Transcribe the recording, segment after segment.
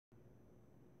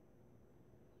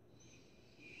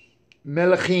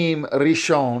Melachim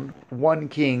Rishon, 1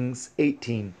 Kings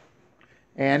 18.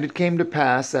 And it came to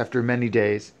pass after many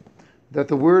days that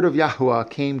the word of Yahuwah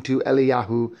came to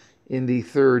Eliyahu in the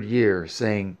 3rd year,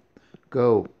 saying,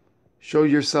 Go, show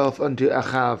yourself unto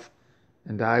Achav,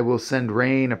 and I will send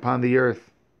rain upon the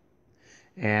earth.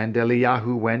 And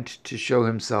Eliyahu went to show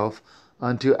himself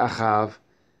unto Achav,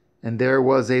 and there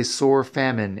was a sore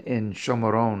famine in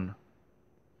Shomeron.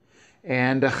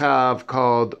 And Achav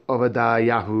called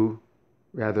Obadiah,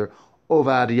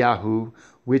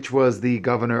 which was the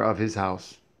governor of his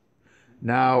house.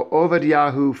 Now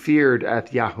Obadiah feared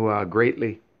at Yahuwah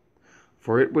greatly,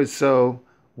 for it was so,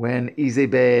 when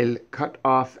Izebel cut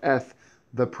off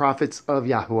the prophets of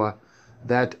Yahuwah,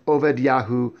 that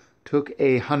Obadiah took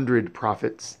 100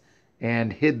 prophets,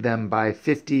 and hid them by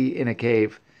 50 in a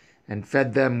cave, and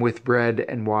fed them with bread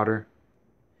and water.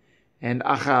 And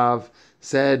Achav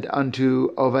said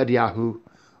unto Obadiah,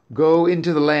 Go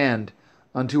into the land,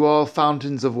 unto all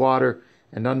fountains of water,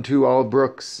 and unto all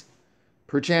brooks.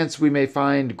 Perchance we may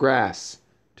find grass,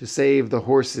 to save the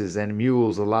horses and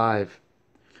mules alive,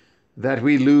 that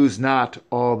we lose not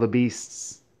all the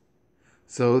beasts.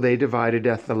 So they divided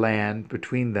the land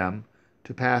between them,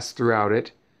 to pass throughout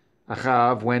it.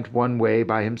 Achav went one way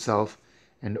by himself,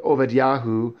 and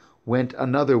Obadiah went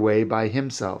another way by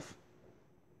himself.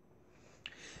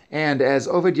 And as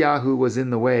Obadiah was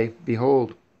in the way,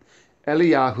 behold,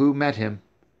 Eliyahu met him.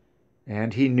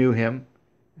 And he knew him,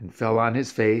 and fell on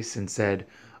his face, and said,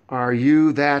 Are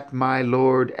you that my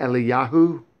lord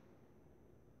Eliyahu?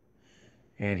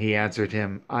 And he answered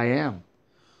him, I am.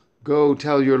 Go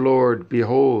tell your lord,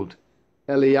 behold,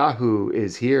 Eliyahu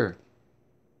is here.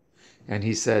 And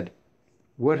he said,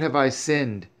 What have I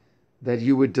sinned, that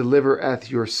you would deliver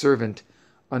your servant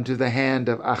unto the hand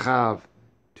of Achav,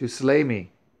 to slay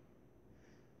me?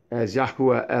 As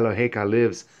Yahuwah Eloheka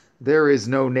lives, there is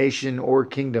no nation or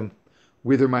kingdom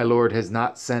whither my Lord has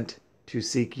not sent to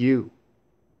seek you.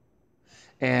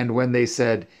 And when they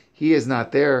said, He is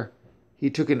not there,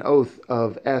 he took an oath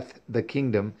of the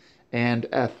kingdom and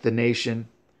the nation,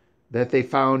 that they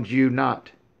found you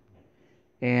not.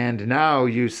 And now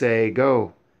you say,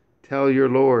 Go, tell your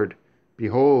Lord,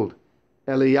 behold,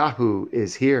 Eliyahu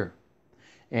is here.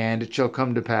 And it shall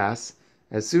come to pass,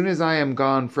 as soon as I am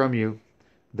gone from you,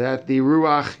 that the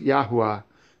Ruach Yahuwah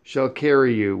shall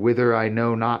carry you whither I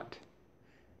know not.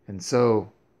 And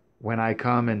so, when I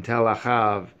come and tell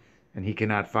Achav, and he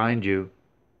cannot find you,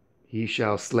 he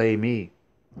shall slay me.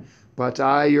 But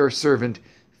I, your servant,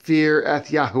 fear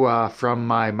Yahuwah from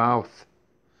my mouth,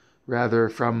 rather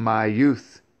from my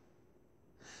youth.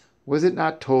 Was it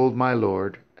not told my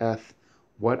Lord,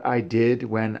 what I did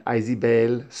when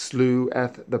Izebel slew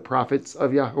the prophets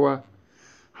of Yahuwah?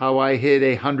 How I hid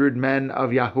 100 men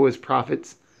of Yahuwah's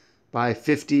prophets by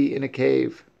 50 in a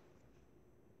cave,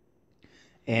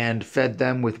 and fed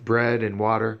them with bread and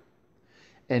water.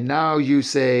 And now you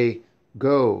say,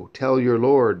 Go, tell your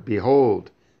Lord,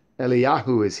 behold,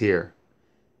 Eliyahu is here,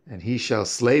 and he shall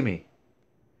slay me.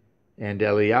 And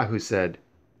Eliyahu said,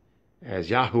 As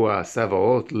Yahuwah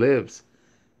Sevaot lives,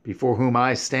 before whom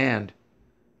I stand,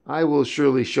 I will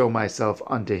surely show myself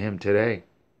unto him today.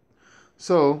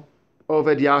 So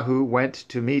Obadiah went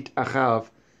to meet Achav,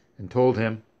 and told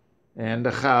him, and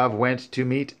Achav went to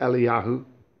meet Eliyahu.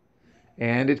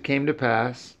 And it came to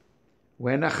pass,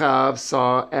 when Achav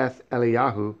saw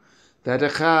Eliyahu, that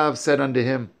Achav said unto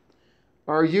him,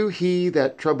 Are you he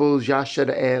that troubles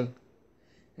Yashadael?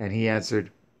 And he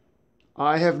answered,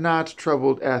 I have not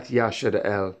troubled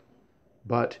Yashadael,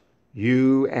 but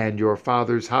you and your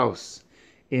father's house,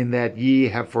 in that ye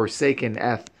have forsaken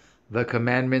the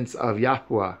commandments of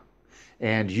Yahuwah,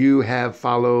 and you have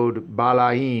followed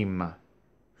Balaam.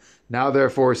 Now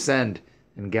therefore send,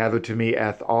 and gather to me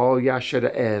all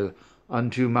Yashadael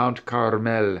unto Mount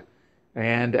Carmel,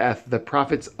 and the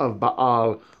prophets of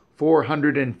Baal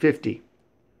 450,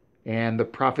 and the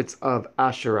prophets of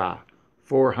Asherah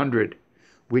 400,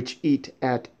 which eat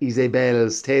at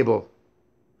Izebel's table.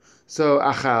 So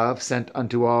Achav sent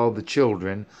unto all the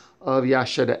children of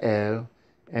Yashadael,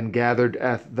 and gathered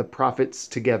the prophets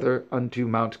together unto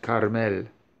Mount Carmel.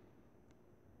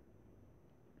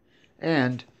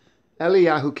 And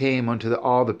Eliyahu came unto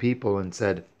all the people, and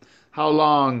said, How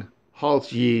long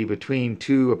halt ye between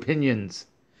 2 opinions?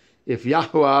 If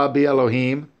Yahuwah be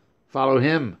Elohim, follow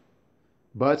him.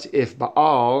 But if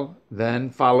Baal,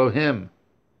 then follow him.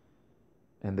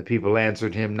 And the people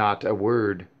answered him not a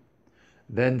word.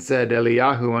 Then said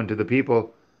Eliyahu unto the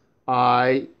people,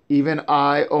 I, even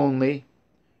I only,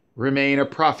 remain a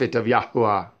prophet of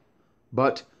Yahuwah,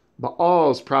 but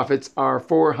Baal's prophets are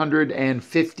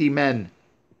 450 men.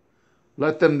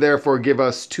 Let them therefore give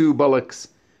us 2 bullocks,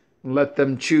 and let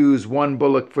them choose 1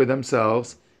 bullock for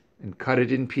themselves, and cut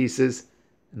it in pieces,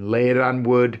 and lay it on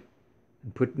wood,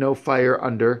 and put no fire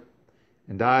under.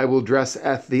 And I will dress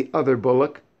the other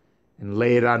bullock, and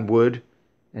lay it on wood,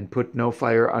 and put no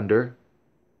fire under.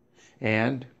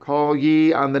 And call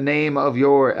ye on the name of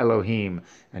your Elohim,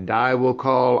 and I will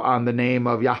call on the name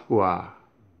of Yahuwah.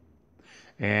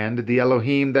 And the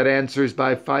Elohim that answers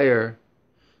by fire,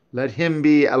 let him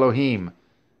be Elohim.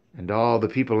 And all the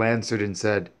people answered and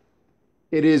said,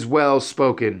 It is well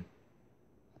spoken.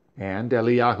 And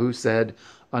Eliyahu said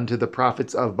unto the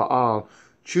prophets of Baal,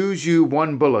 Choose you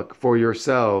 1 bullock for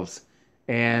yourselves,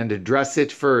 and dress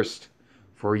it first,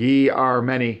 for ye are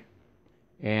many.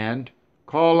 And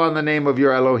call on the name of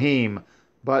your Elohim,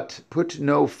 but put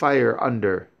no fire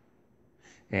under.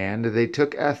 And they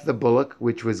took the bullock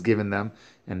which was given them,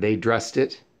 and they dressed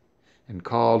it, and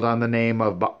called on the name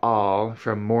of Baal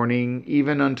from morning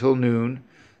even until noon,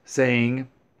 saying,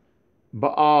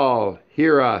 Baal,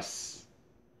 hear us.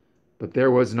 But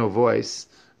there was no voice,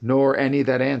 nor any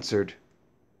that answered.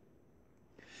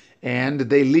 And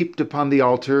they leaped upon the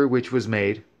altar which was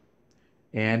made.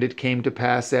 And it came to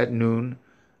pass at noon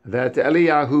that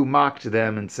Eliyahu mocked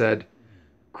them and said,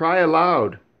 Cry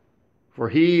aloud, for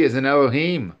he is an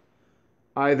Elohim.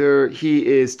 Either he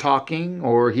is talking,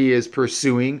 or he is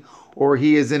pursuing, or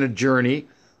he is in a journey,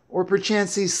 or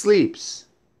perchance he sleeps,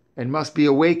 and must be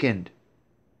awakened.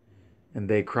 And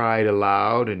they cried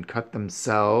aloud, and cut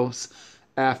themselves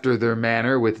after their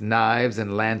manner with knives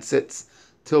and lancets,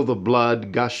 till the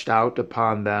blood gushed out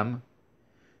upon them.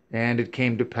 And it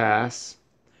came to pass,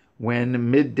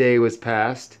 when midday was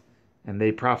past, and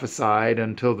they prophesied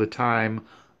until the time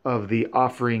of the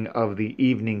offering of the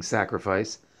evening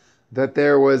sacrifice, that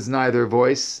there was neither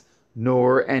voice,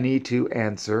 nor any to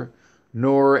answer,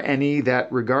 nor any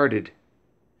that regarded.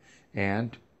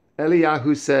 And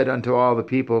Eliyahu said unto all the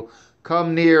people,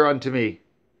 Come near unto me.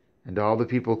 And all the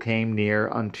people came near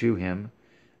unto him,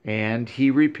 and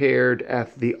he repaired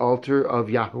at the altar of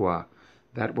Yahuwah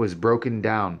that was broken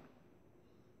down.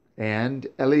 And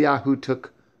Eliyahu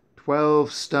took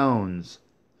 12 stones,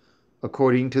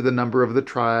 according to the number of the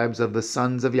tribes of the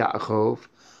sons of Yaakov,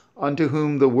 unto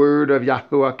whom the word of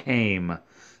Yahuwah came,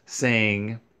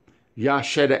 saying,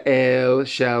 Yasheda'el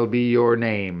shall be your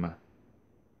name.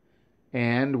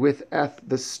 And with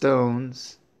the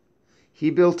stones he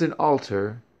built an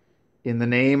altar in the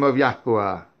name of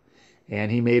Yahuwah,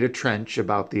 and he made a trench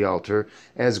about the altar,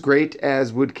 as great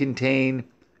as would contain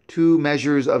 2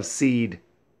 measures of seed.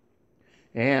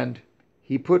 And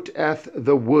he put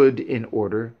the wood in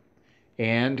order,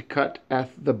 and cut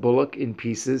the bullock in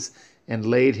pieces, and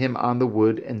laid him on the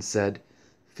wood, and said,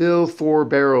 Fill 4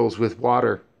 barrels with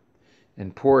water,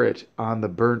 and pour it on the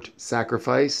burnt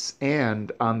sacrifice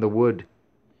and on the wood.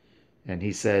 And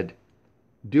he said,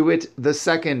 Do it the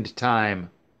 2nd time.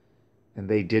 And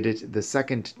they did it the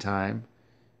 2nd time.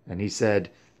 And he said,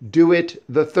 Do it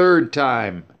the 3rd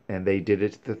time. And they did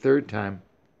it the 3rd time.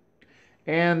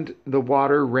 And the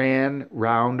water ran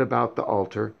round about the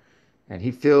altar, and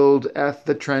he filled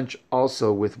the trench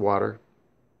also with water.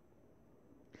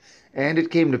 And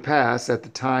it came to pass at the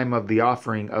time of the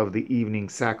offering of the evening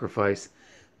sacrifice,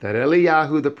 that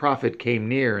Eliyahu the prophet came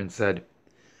near and said,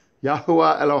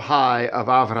 Yahuwah Elohai of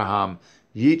Avraham,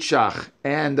 Yitzchak,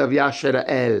 and of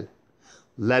Yasheda'el,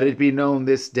 let it be known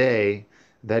this day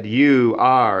that you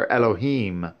are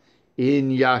Elohim in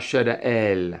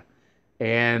Yasheda'el,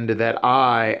 and that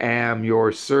I am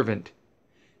your servant,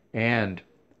 and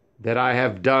that I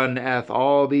have done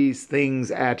all these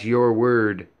things at your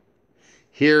word.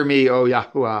 Hear me, O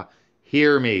Yahuwah,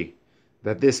 hear me,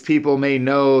 that this people may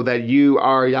know that you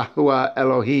are Yahuwah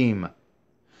Elohim,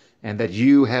 and that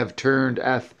you have turned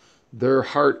their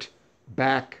heart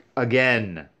back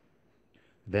again.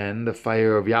 Then the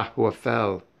fire of Yahuwah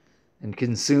fell, and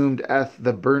consumed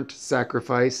the burnt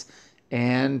sacrifice,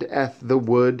 and the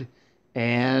wood,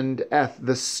 and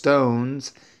the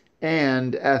stones,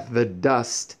 and the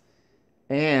dust,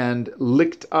 and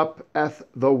licked up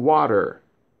the water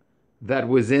that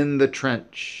was in the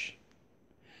trench.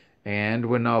 And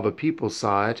when all the people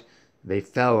saw it, they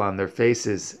fell on their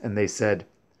faces, and they said,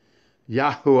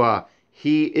 Yahuwah,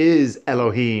 he is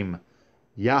Elohim.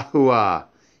 Yahuwah,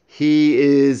 he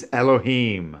is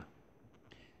Elohim.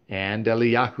 And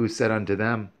Eliyahu said unto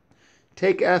them,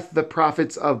 Take the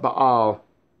prophets of Baal,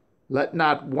 let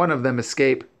not one of them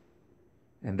escape.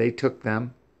 And they took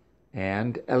them,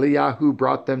 and Eliyahu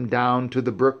brought them down to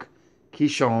the brook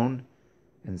Kishon,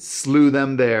 and slew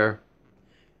them there.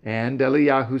 And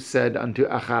Eliyahu said unto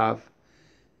Achav,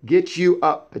 Get you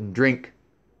up and drink,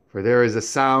 for there is a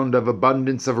sound of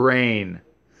abundance of rain.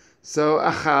 So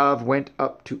Achav went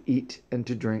up to eat and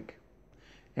to drink.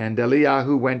 And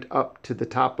Eliyahu went up to the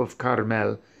top of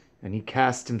Carmel, and he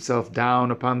cast himself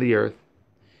down upon the earth,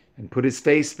 and put his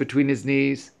face between his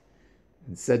knees,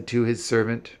 and said to his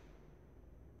servant,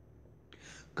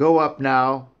 Go up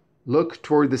now, look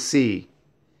toward the sea.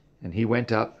 And he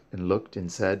went up and looked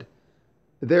and said,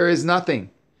 There is nothing.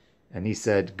 And he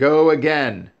said, Go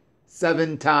again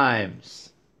 7 times.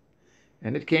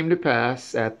 And it came to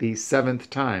pass at the 7th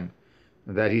time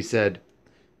that he said,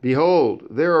 Behold,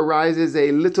 there arises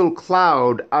a little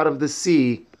cloud out of the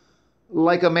sea,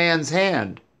 like a man's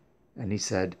hand. And he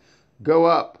said, Go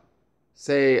up,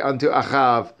 say unto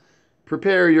Achav,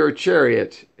 Prepare your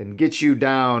chariot, and get you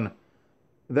down,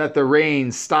 that the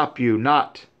rain stop you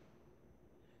not.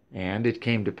 And it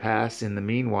came to pass in the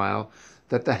meanwhile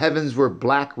that the heavens were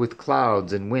black with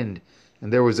clouds and wind,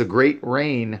 and there was a great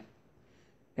rain.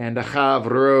 And Achav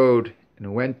rode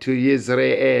and went to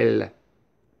Yisrael.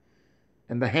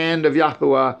 And the hand of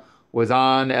Yahuwah was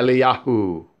on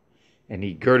Eliyahu, and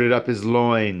he girded up his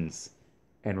loins,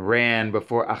 and ran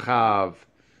before Achav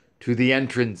to the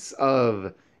entrance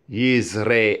of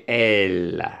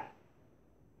Yisrael.